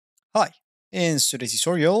Hi, in today's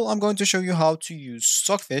tutorial, I'm going to show you how to use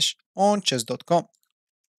Stockfish on chess.com.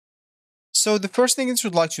 So the first thing that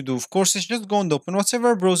you'd like to do, of course, is just go and open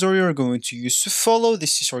whatever browser you're going to use to follow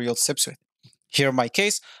this tutorial steps with. Here in my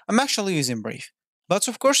case, I'm actually using Brave. But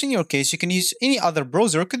of course, in your case, you can use any other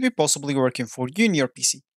browser could be possibly working for you in your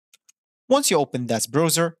PC. Once you open that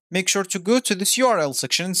browser, make sure to go to this URL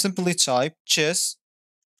section and simply type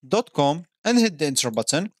chess.com and hit the enter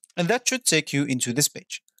button, and that should take you into this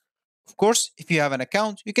page. Of course, if you have an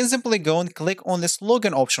account, you can simply go and click on this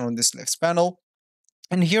login option on this left panel.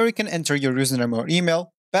 And here you can enter your username or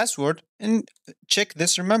email, password, and check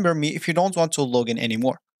this remember me if you don't want to log in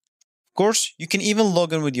anymore. Of course, you can even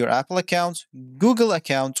log in with your Apple account, Google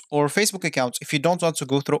account, or Facebook account if you don't want to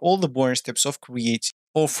go through all the boring steps of creating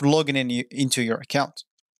or logging into your account.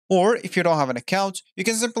 Or if you don't have an account, you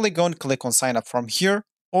can simply go and click on sign up from here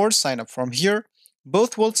or sign up from here.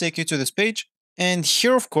 Both will take you to this page. And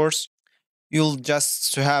here, of course, you'll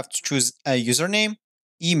just have to choose a username,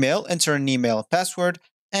 email, enter an email password,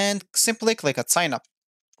 and simply click at sign up.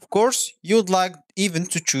 Of course, you'd like even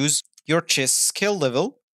to choose your chess skill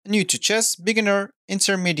level, new to chess, beginner,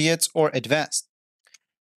 intermediate, or advanced.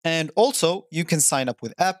 And also, you can sign up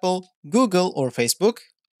with Apple, Google, or Facebook,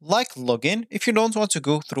 like login if you don't want to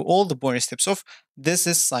go through all the boring steps of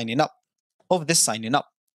signing up.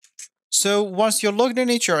 So once you're logged in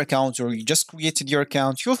into your account or you just created your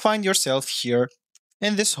account, you'll find yourself here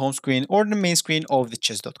in this home screen or the main screen of the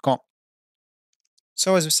chess.com.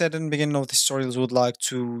 So as we said in the beginning of this tutorial, we would like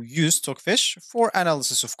to use Stockfish for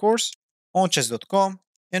analysis, of course, on chess.com.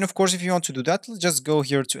 And of course, if you want to do that, let's just go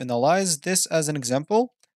here to analyze this as an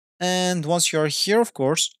example. And once you're here, of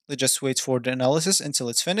course, let's just wait for the analysis until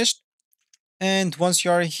it's finished. And once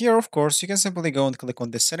you are here, of course, you can simply go and click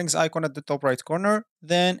on the settings icon at the top right corner.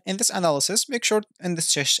 Then in this analysis, make sure in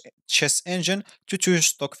this chess engine to choose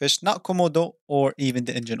Stockfish, not Komodo or even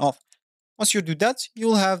the engine off. Once you do that,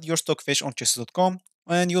 you'll have your Stockfish on chess.com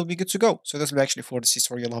and you'll be good to go. So that's actually for this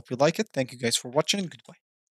tutorial. I hope you like it. Thank you guys for watching and goodbye.